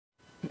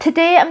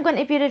Today I'm going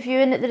to be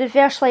reviewing the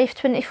Reverse Life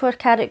 24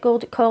 Karat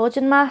Gold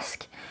Collagen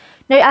Mask.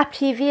 Now, I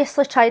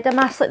previously tried a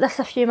mask like this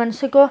a few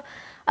months ago.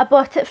 I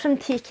bought it from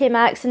TK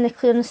Maxx in the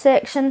clearance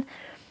section,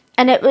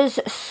 and it was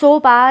so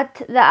bad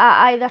that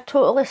I either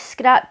totally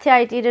scrapped the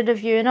idea of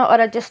reviewing it or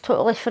I just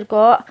totally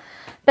forgot.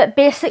 But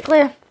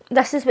basically,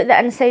 this is what the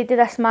inside of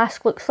this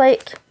mask looks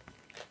like.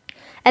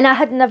 And I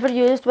had never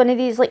used one of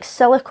these like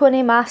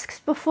silicone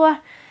masks before.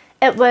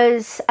 It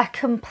was a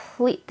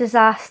complete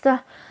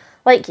disaster.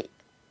 Like,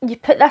 you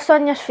put this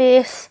on your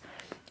face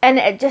and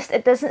it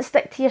doesn't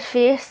stick to your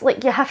face.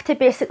 Like, you have to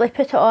basically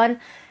put it on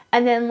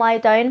and then lie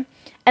down.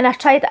 And I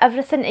tried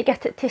everything to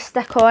get it to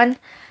stick on,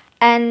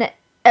 and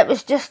it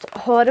was just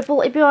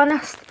horrible, to be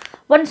honest.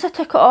 Once I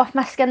took it off,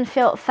 my skin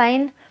felt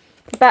fine,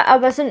 but I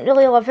wasn't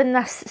really loving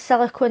this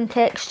silicone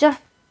texture.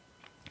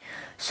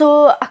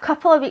 So a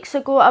couple of weeks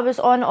ago, I was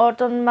on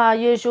ordering my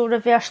usual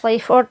Reverse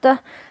Life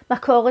order, my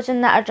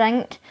collagen that I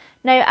drink.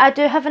 Now, I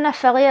do have an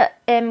affiliate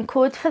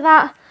code for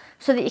that,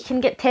 so that you can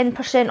get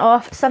 10%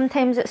 off.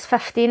 Sometimes it's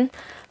 15%,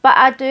 but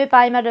I do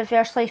buy my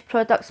Reverse Life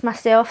products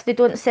myself. They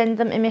don't send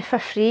them to me for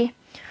free.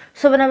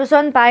 So when I was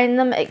on buying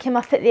them, it came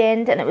up at the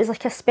end and it was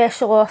like a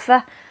special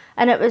offer,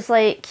 and it was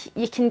like,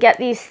 you can get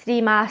these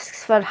 3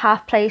 masks for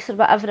half price or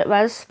whatever it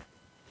was.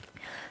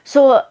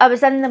 So I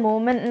was in the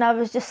moment and I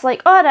was just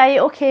like, alright,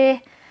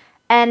 okay,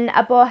 and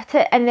I bought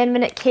it. And then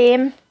when it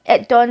came,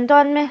 it dawned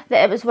on me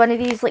that it was one of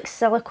these like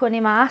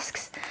silicone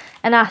masks,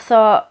 and I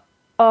thought,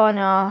 oh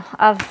no,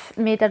 I've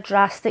made a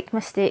drastic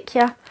mistake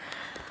here.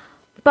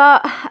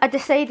 But I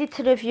decided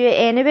to review it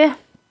anyway.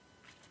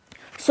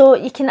 So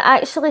you can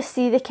actually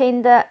see the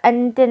kind of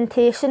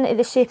indentation of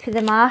the shape of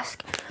the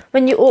mask.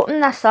 When you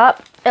open this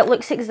up, it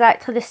looks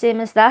exactly the same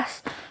as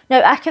this.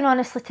 Now, I can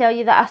honestly tell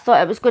you that I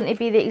thought it was going to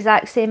be the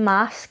exact same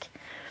mask.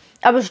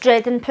 I was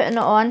dreading putting it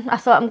on. I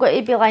thought, I'm going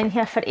to be lying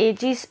here for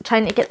ages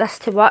trying to get this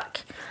to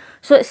work.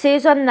 So it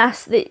says on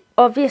this that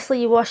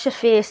obviously you wash your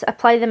face,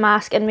 apply the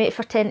mask and wait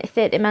for 10 to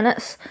 30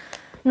 minutes.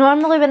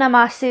 Normally when a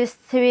mask says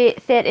to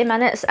wait 30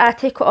 minutes, I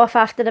take it off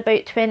after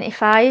about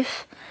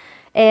 25.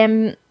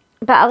 But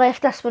I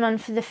left this one on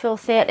for the full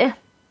 30.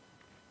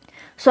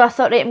 So I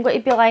thought, right, I'm going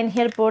to be lying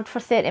here bored for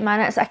 30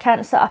 minutes. I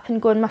can't sit up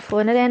and go on my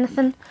phone or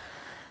anything.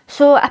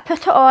 So I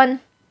put it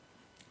on,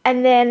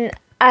 and then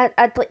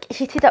I'd like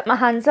heated up my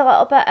hands a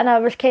little bit, and I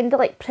was kind of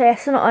like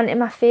pressing it onto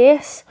my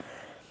face.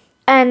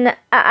 And it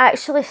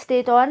actually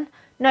stayed on.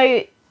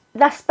 Now,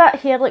 this bit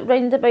here, like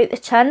round about the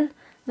chin,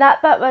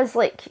 that bit was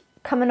like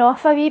coming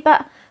off a wee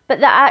bit, but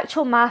the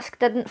actual mask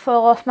didn't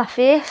fall off my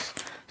face.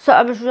 So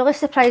I was really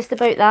surprised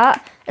about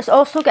that. It's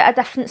also got a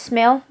different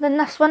smell than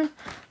this one.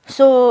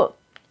 So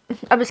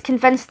I was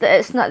convinced that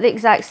it's not the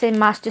exact same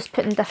mask, just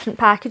put in different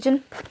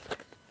packaging.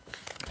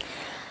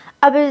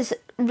 I was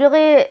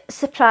really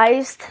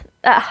surprised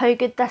at how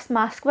good this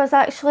mask was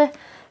actually.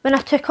 When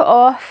I took it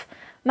off,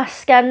 my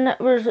skin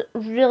was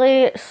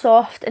really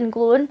soft and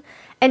glowing.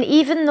 And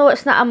even though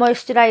it's not a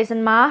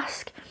moisturising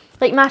mask,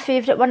 like my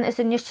favourite one is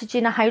the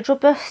Neutrogena Hydro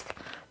Boost.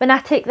 When I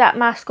take that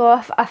mask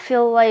off, I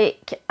feel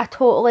like a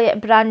totally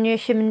brand new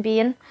human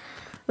being.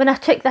 When I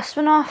took this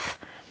one off,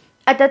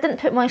 I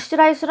didn't put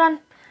moisturiser on,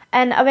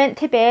 and I went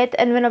to bed,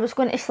 and when I was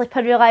going to sleep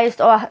I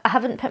realised, oh, I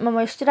haven't put my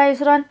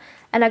moisturiser on,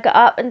 and I got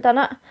up and done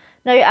it.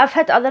 Now, I've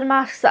had other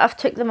masks that I've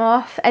took them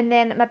off, and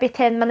then maybe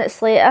 10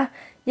 minutes later,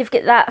 you've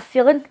got that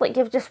feeling like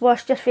you've just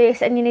washed your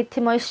face and you need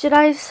to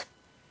moisturise.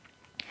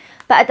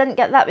 But I didn't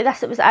get that with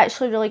this. It was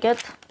actually really good.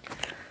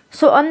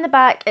 So on the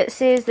back it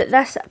says that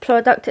this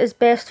product is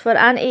best for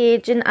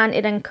anti-aging,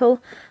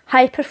 anti-wrinkle,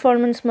 high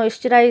performance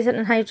moisturising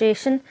and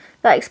hydration.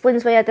 That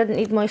explains why I didn't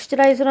need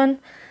moisturiser on.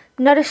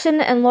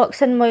 Nourishing and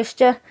locks in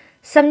moisture,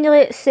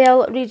 simulates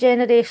cell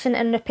regeneration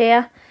and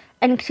repair,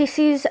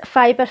 increases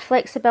fibre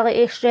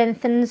flexibility,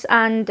 strengthens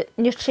and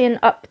nutrient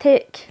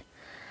uptake,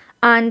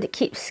 and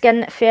keeps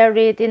skin fair,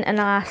 radiant and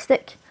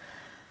elastic.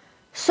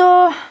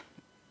 So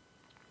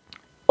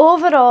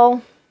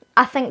overall,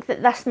 I think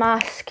that this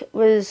mask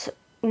was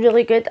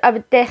really good. I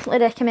would definitely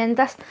recommend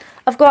this.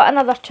 I've got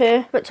another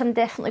 2 which I'm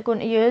definitely going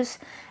to use.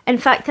 In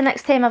fact, the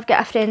next time I've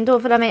got a friend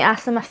over, I might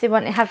ask them if they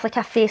want to have like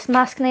a face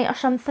mask night or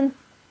something.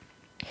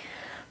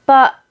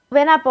 But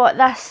when I bought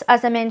this,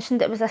 as I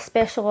mentioned, it was a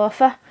special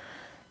offer.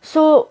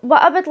 So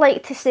what I would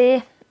like to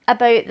say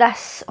about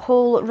this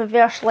whole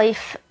Reverse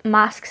Life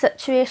mask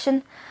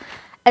situation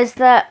is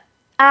that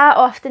I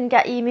often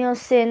get emails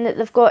saying that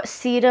they've got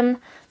serum,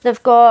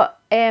 they've got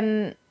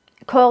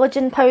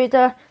collagen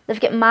powder, they've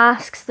got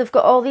masks, they've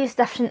got all these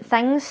different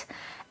things,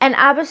 and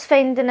I was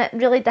finding it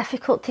really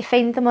difficult to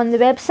find them on the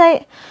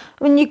website.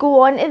 When you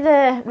go onto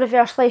the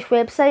Reverse Life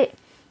website,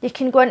 you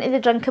can go into the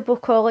drinkable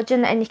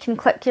collagen and you can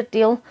click your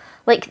deal.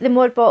 Like, the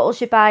more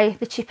bottles you buy,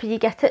 the cheaper you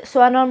get it.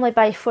 So I normally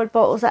buy 4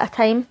 bottles at a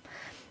time,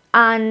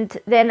 and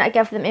then I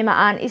give them to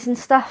my aunties and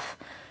stuff.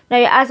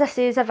 Now, as I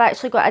say, I've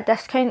actually got a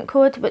discount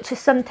code, which is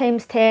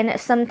sometimes 10,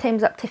 it's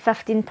sometimes up to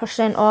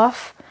 15%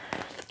 off.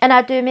 And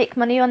I do make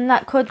money on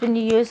that code when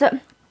you use it.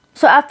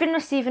 So I've been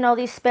receiving all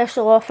these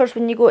special offers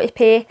when you go to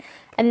pay,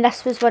 and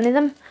this was one of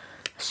them.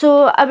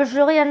 So I was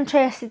really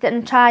interested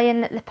in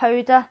trying the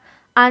powder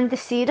and the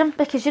serum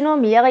because you know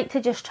me, I like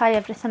to just try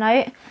everything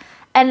out,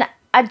 and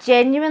I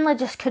genuinely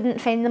just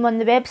couldn't find them on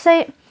the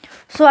website.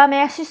 So I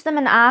messaged them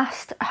and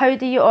asked, how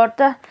do you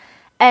order?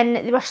 And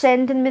they were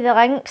sending me the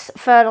links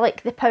for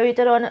like the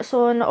powder on its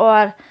own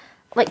or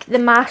like the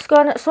mask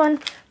on its own,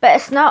 but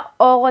it's not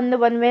all on the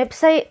one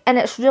website and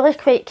it's really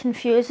quite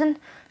confusing.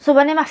 So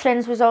one of my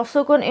friends was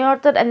also going to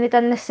order and they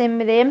done the same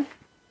with them.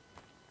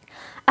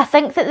 I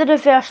think that the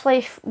Reverse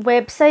Life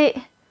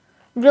website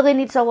really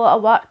needs a lot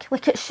of work.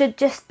 Like it should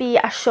just be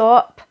a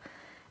shop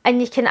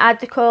and you can add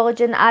the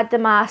collagen, add the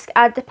mask,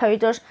 add the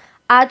powders,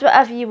 add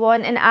whatever you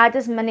want and add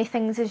as many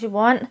things as you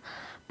want.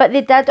 But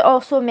they did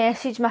also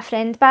message my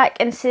friend back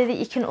and say that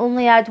you can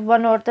only add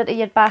one order to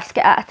your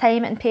basket at a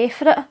time and pay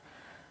for it,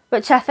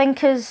 which I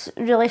think is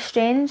really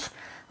strange.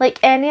 Like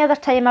any other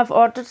time I've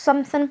ordered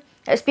something,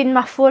 it's been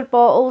my 4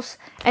 bottles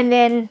and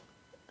then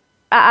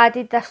I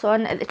added this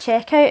on at the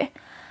checkout.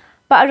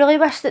 But I really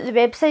wish that the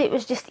website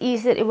was just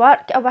easier to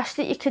work. I wish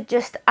that you could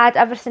just add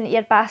everything to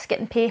your basket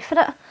and pay for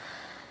it.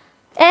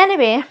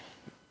 Anyway,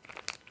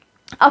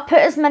 I'll put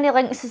as many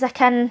links as I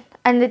can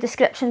in the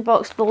description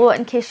box below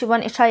in case you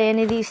want to try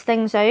any of these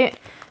things out.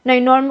 Now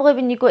normally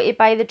when you go to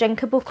buy the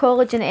drinkable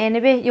collagen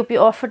anyway, you'll be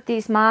offered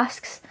these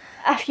masks.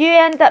 If you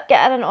end up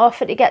getting an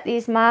offer to get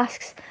these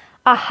masks,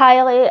 I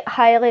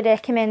highly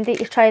recommend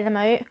that you try them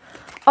out.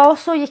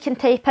 Also, you can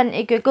type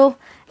into Google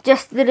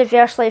just the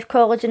Reverse Life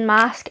collagen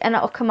mask and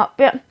it'll come up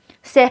with it,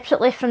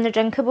 separately from the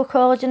drinkable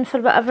collagen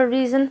for whatever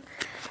reason.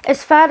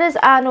 As far as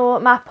I know,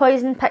 my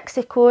Poison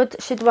Pixie code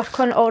should work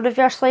on all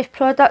Reverse Life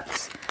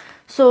products,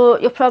 so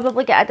you'll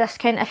probably get a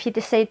discount if you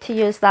decide to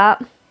use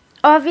that.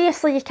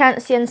 Obviously you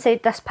can't see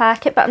inside this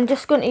packet, but I'm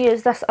just going to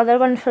use this other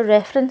one for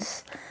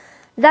reference.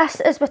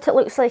 This is what it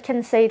looks like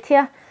inside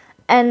here,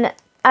 and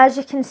as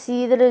you can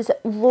see there is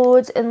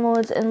loads and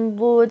loads and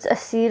loads of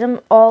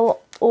serum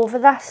all over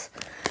this.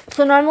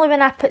 So normally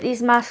when I put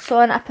these masks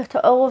on, I put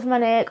it all over my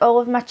neck, all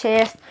over my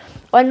chest,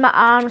 on my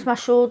arms, my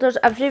shoulders,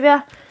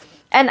 everywhere.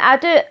 And I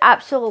do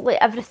absolutely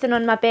everything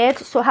on my bed.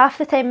 So half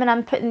the time when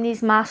I'm putting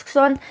these masks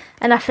on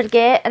and I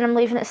forget and I'm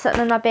leaving it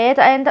sitting on my bed,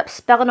 I end up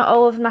spilling it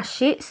all over my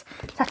sheets.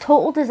 It's a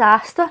total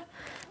disaster.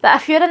 But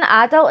if you're an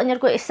adult and you're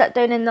going to sit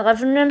down in the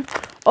living room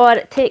or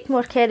take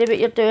more care of what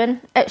you're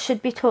doing, it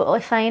should be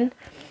totally fine.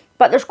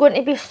 But there's going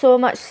to be so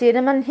much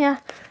serum in here.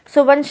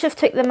 So once you've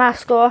took the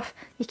mask off,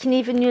 you can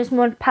even use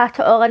more and pat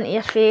it all into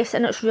your face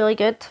and it's really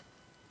good.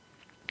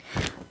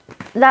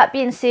 That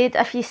being said,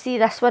 if you see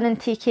this one in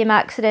TK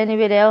Maxx or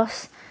anywhere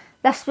else,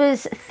 this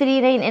was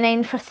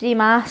 $3.99 for 3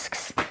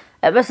 masks.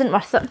 It wasn't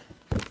worth it.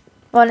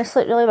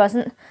 Honestly, it really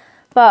wasn't.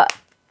 But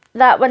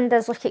that one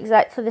does look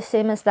exactly the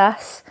same as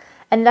this.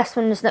 And this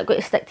one is not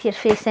going to stick to your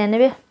face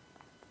anyway.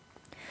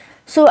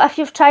 So if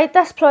you've tried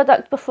this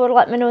product before,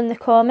 let me know in the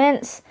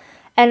comments.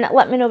 And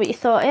let me know what you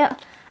thought of it.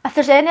 If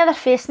there's any other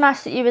face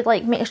masks that you would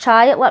like me to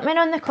try, let me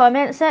know in the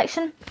comment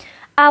section.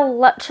 I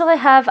literally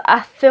have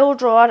a full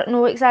drawer,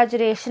 no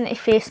exaggeration, of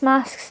face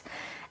masks.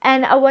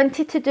 And I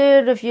wanted to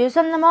do reviews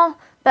on them all.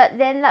 But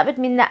then that would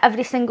mean that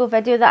every single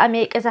video that I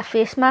make is a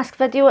face mask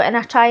video. And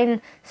I try and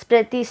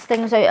spread these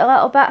things out a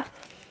little bit.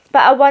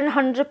 But I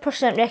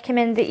 100%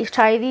 recommend that you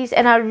try these.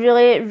 And I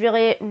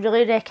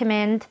really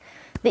recommend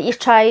that you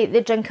try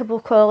the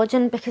drinkable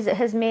collagen because it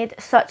has made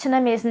such an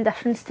amazing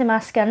difference to my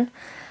skin.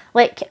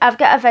 Like, I've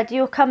got a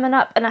video coming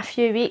up in a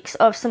few weeks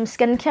of some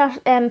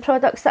skincare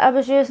products that I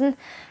was using,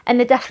 and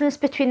the difference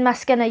between my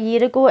skin a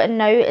year ago and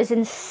now is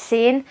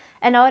insane.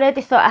 And I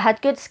already thought I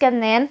had good skin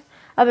then.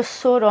 I was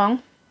so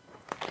wrong.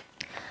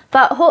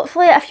 But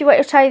hopefully if you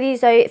want to try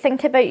these out,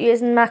 think about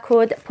using my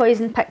code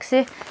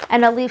POISONPIXIE,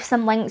 and I'll leave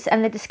some links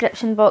in the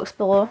description box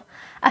below.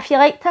 If you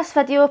liked this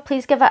video,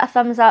 please give it a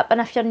thumbs up,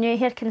 and if you're new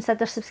here,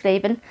 consider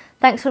subscribing.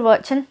 Thanks for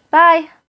watching. Bye!